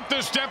just skip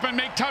this step and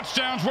make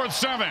touchdowns worth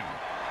 7.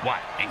 What,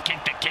 and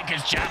kick the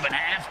kicker's job in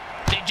half?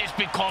 They'd just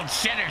be called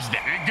sinners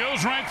then. It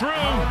goes right through.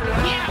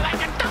 Yeah, like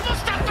a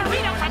double-stuffed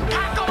burrito from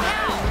Taco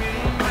Hell.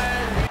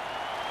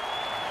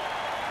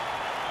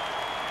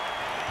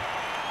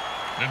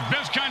 The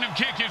best kind of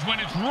kick is when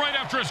it's right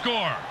after a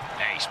score.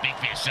 Hey, speak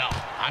for yourself.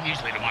 I'm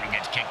usually the one who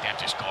gets kicked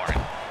after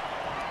scoring.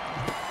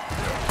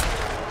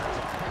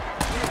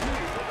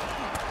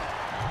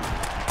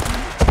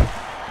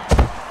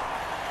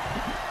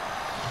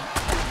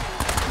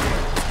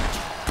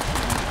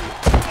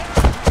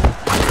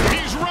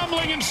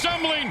 And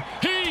stumbling,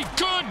 he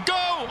could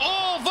go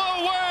all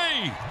the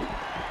way.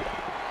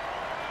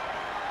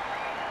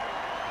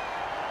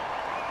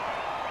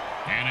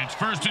 And it's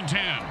 1st and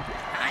 10.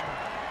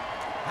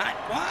 Hot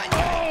 1.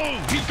 Oh,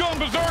 he's going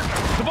berserk.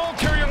 The ball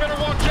carrier better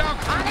watch out.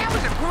 Oh, that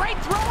was a great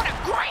throw and a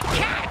great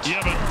catch.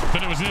 Yeah,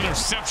 but it was an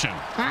interception.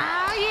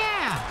 Oh,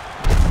 yeah.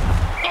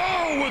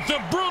 Oh, with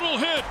the brutal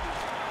hit.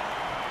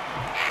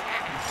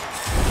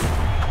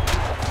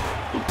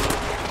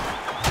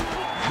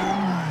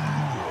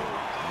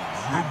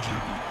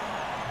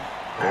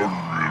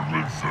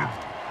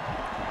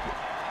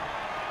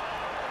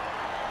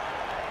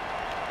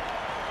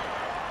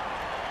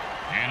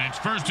 And it's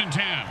 1st and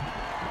 10.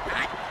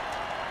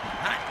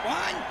 Hot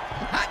 1.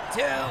 Hot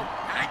 2.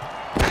 Hot.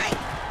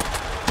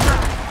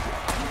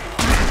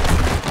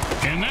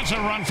 And that's a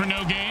run for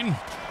no gain.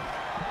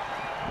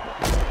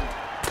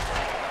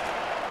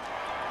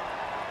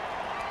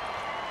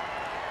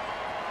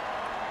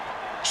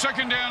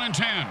 Second down and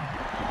 10.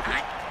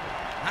 Hot.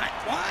 Hot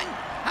 1.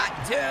 Hot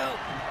 2.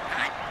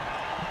 Hot.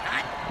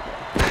 Hot.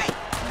 Hot.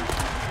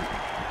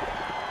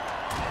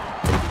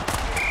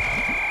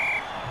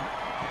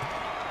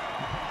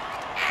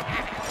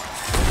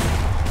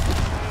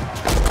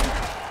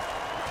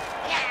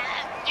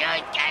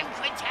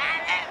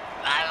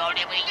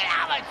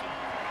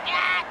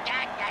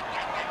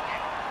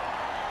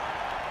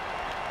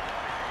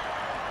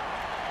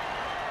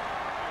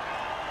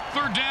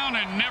 Third down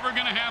and never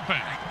going to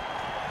happen.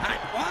 Hot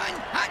 1.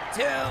 Hot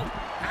 2.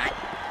 Hot.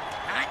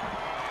 Hot.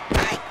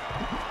 Hot.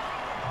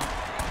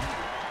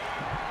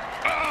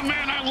 Oh,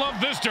 man, I love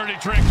this dirty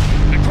trick.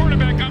 The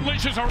quarterback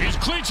unleashes his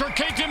cleats are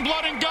caked in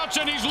blood and guts,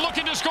 and he's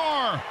looking to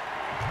score.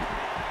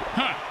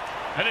 Huh.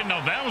 I didn't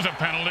know that was a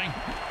penalty.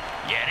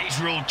 Yeah,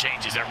 these rule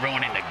changes are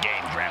ruining the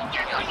game, Grim.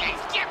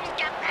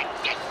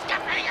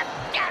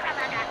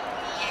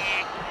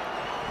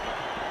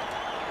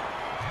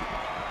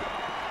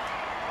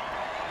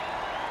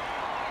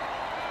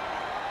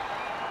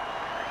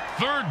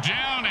 Third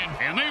down,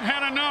 and they've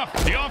had enough.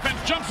 The offense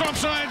jumps off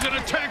sides and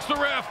attacks the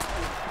ref.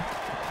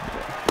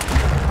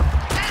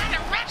 The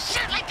refs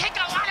certainly take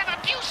a lot of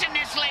abuse in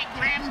this league,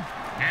 Grim.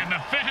 And the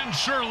fans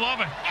sure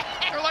love it.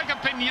 They're like a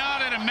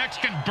piñata at a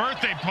Mexican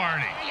birthday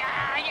party. Yeah.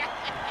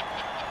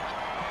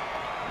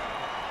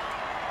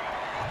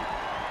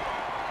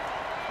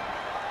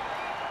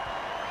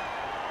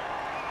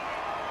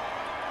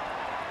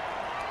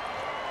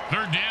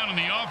 Third down, and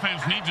the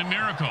offense needs a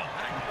miracle.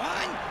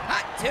 Hot 1.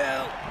 Hot 2.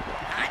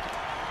 Hot.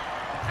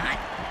 Hot.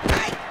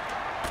 Hot.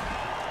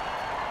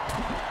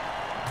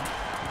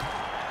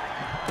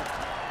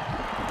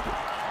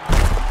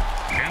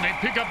 And they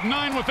pick up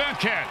 9 with that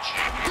catch.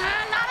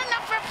 Not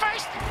enough for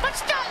first, but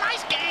still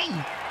nice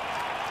game.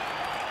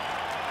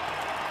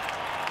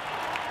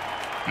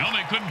 Well,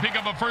 they couldn't pick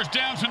up a first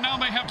down, so now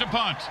they have to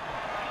punt.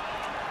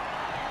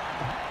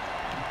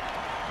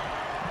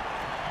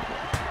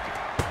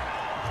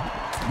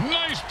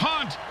 Nice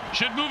punt.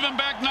 Should move them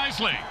back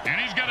nicely.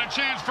 And he's got a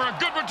chance for a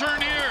good return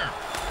here.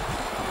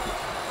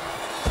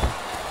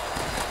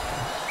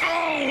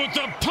 Oh, with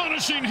the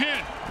punishing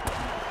hit.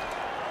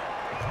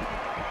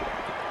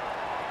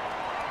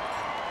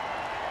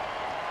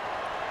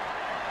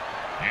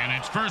 And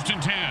it's first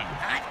and 10.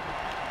 Hot.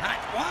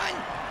 Hot 1.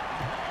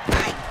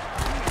 Hot.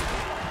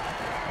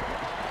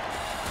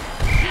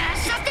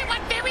 Something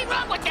went very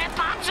wrong with that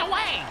bombs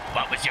away.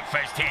 What was your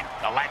first hit?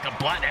 The lack of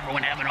blood,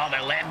 everyone having all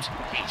their limbs?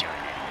 He's your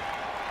idiot.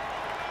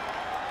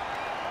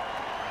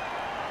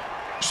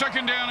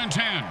 Second down and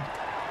 10.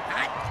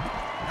 Hot.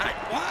 Hot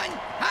 1.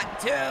 Hot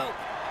 2.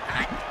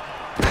 Hot.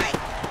 Hot.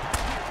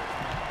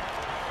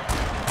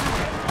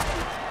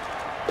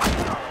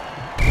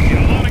 You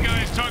know, a lot of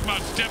guys talk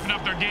about stepping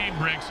up their game,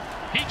 Briggs.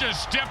 He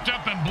just stepped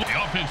up and blew.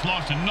 The offense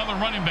lost another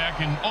running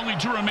back and only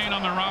 2 remain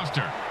on their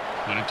roster.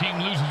 When a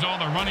team loses all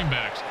their running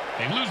backs,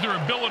 they lose their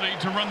ability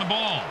to run the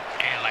ball.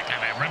 And like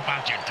if I rip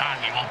out your tongue,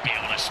 you won't be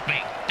able to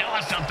speak. Tell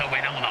us something we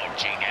don't know,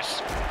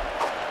 genius.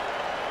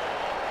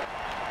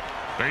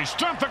 They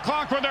stop the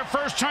clock with their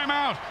first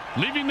timeout,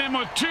 leaving them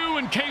with 2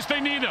 in case they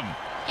need them.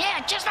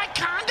 Yeah, just like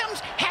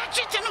condoms,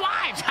 hatchets, and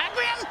wives, huh,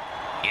 Grim?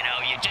 You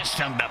know, you just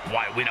summed up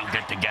why we don't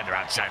get together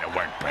outside of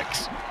work,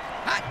 Bricks.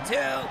 Hot 2.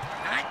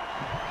 Hot.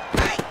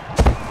 Hot.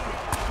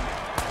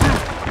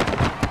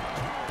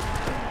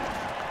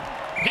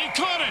 He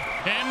caught it,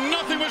 and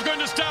nothing was going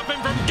to stop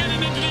him from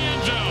getting into the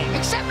end zone.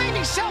 Except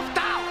maybe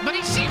self-doubt, but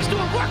he seems to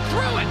have worked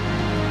through it.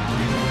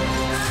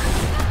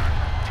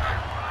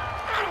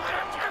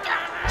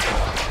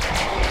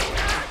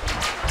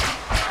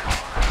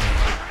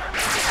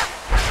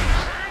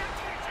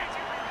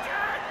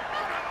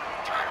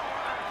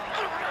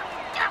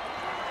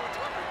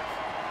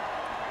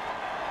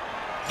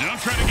 Don't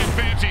try to get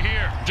fancy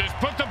here. Just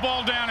put the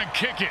ball down and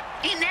kick it.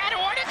 In that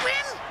order,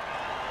 Grim?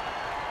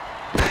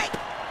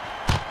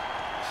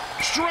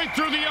 Straight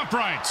through the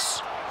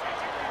uprights.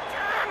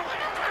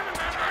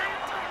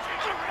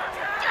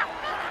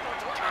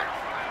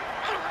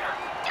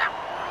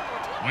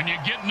 When you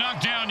get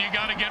knocked down, you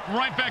got to get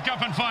right back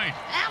up and fight.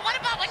 What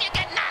about when you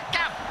get knocked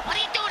up? What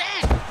do you do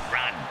then?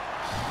 Run.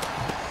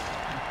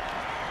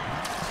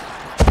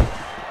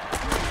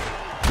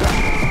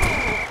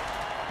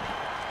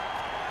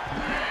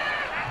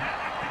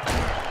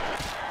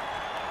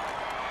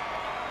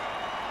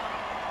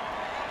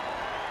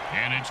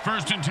 And it's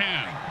first and 10.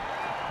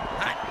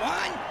 Hot 1.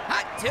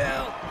 Hot 2.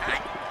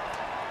 Hot.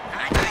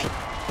 Hot. Hot.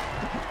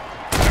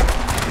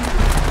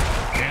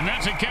 And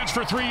that's a catch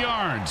for 3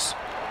 yards.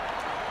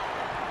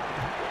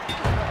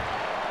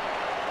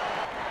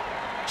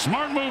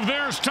 Smart move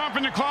there,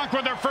 stopping the clock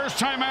with their first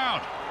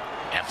timeout.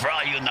 And for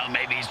all you know,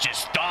 maybe he's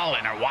just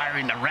stalling or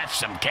wiring the ref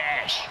some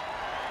cash.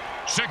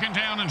 Second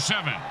down and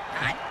 7.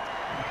 Hot.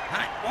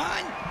 Hot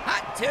 1.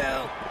 Hot 2.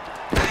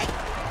 Hot.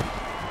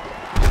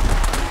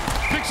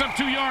 Picks up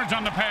 2 yards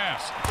on the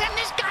pass. Grim,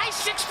 this guy's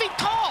 6 feet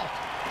tall.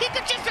 He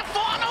could just have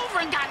fallen over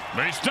and got...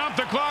 They stop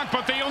the clock,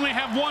 but they only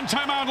have 1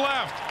 timeout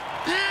left.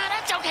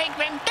 That's okay,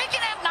 Grim. They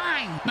can have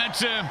 9.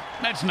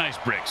 That's nice,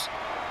 Bricks.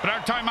 But our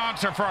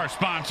timeouts are for our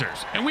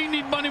sponsors, and we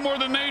need money more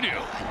than they do.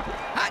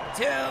 Hot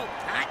 2,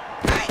 hot,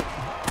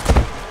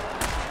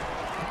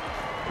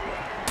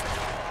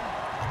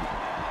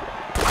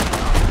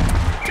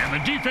 And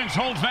the defense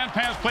holds that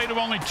pass play to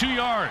only 2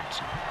 yards.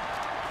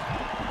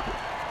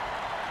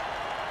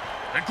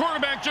 The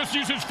quarterback just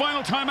used his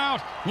final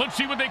timeout. Let's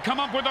see what they come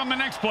up with on the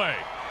next play.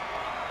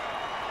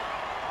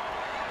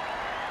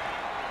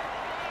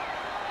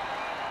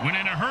 When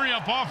in a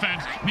hurry-up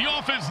offense, the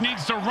offense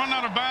needs to run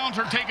out of bounds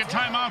or take a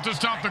timeout to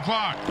stop the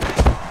clock.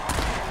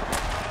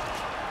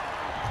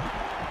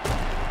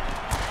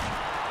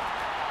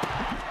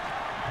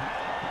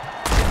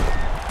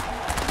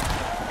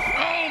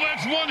 Oh,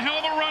 that's one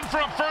hell of a run for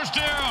a first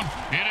down.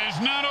 It is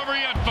not over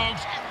yet,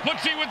 folks.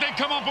 Let's see what they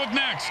come up with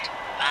next.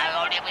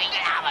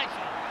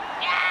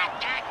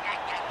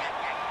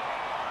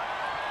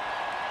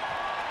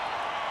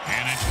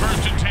 And it's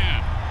 1st and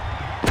 10.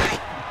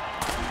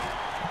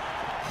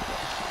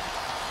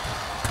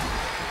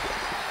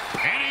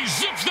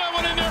 Zips that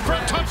one in there for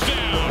a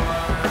touchdown.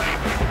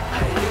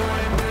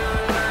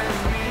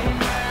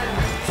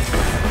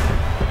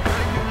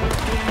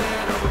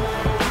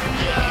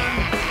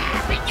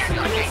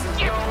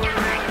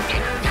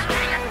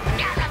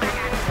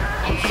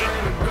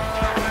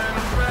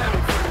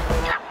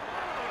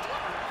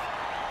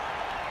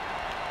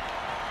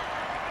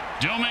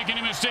 Don't make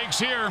any mistakes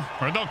here,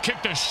 or they'll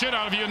kick the shit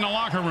out of you in the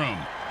locker room.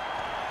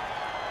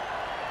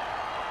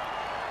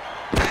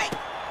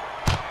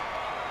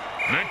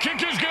 The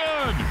kick is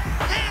good.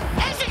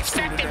 As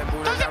expected,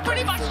 those are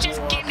pretty much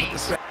just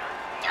gimmies.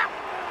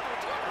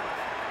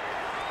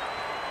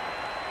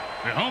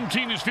 The home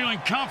team is feeling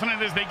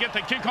confident as they get the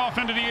kickoff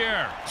into the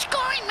air.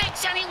 Scoring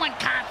makes anyone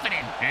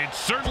confident. It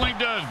certainly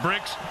does,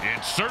 Bricks.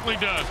 It certainly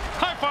does.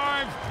 High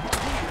five.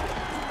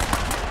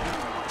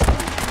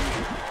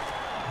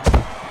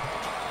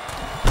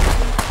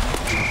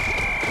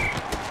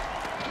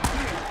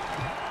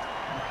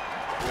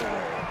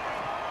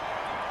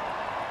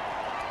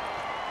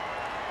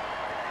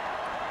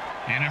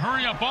 In a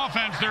hurry-up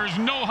offense, there is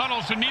no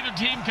huddle, so neither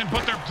team can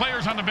put their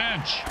players on the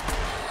bench.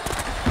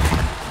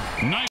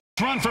 Nice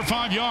run for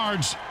 5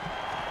 yards.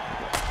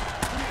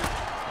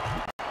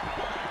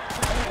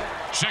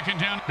 2nd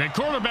down. The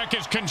quarterback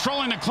is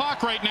controlling the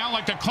clock right now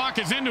like the clock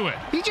is into it.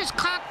 He just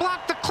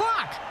cock-blocked the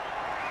clock.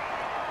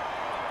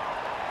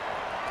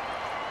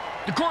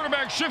 The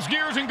quarterback shifts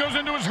gears and goes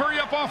into his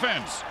hurry-up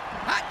offense.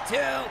 hot 2,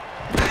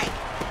 hot.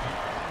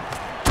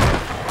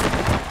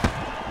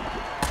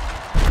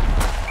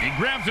 He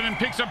grabs it and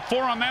picks up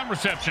 4 on that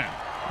reception.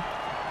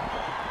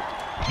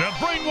 The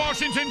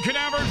Brainwashington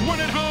Cadavers win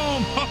at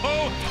home.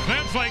 Oh,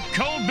 that's like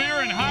cold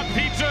beer and hot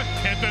pizza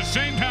at the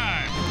same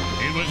time.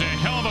 It was a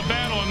hell of a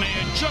battle, and they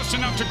had just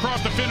enough to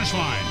cross the finish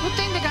line. Good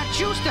thing they got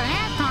juiced at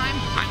halftime.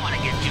 I want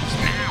to get juiced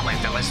now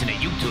after listening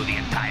to you two the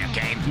entire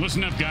game.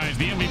 Listen up, guys.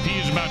 The MVP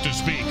is about to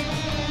speak.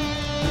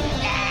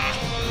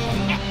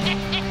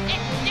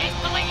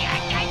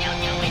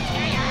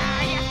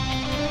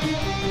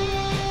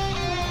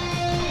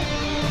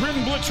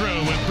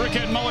 Blitzburgh with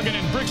Brickhead Mulligan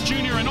and Bricks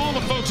Jr. and all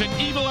the folks at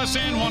Evil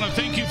SN want to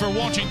thank you for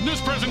watching this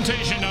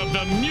presentation of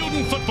the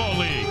Mutant Football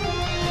League.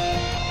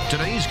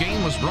 Today's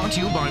game was brought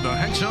to you by the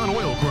Hexon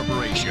Oil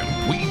Corporation.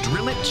 We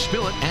drill it,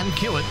 spill it, and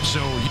kill it so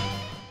you...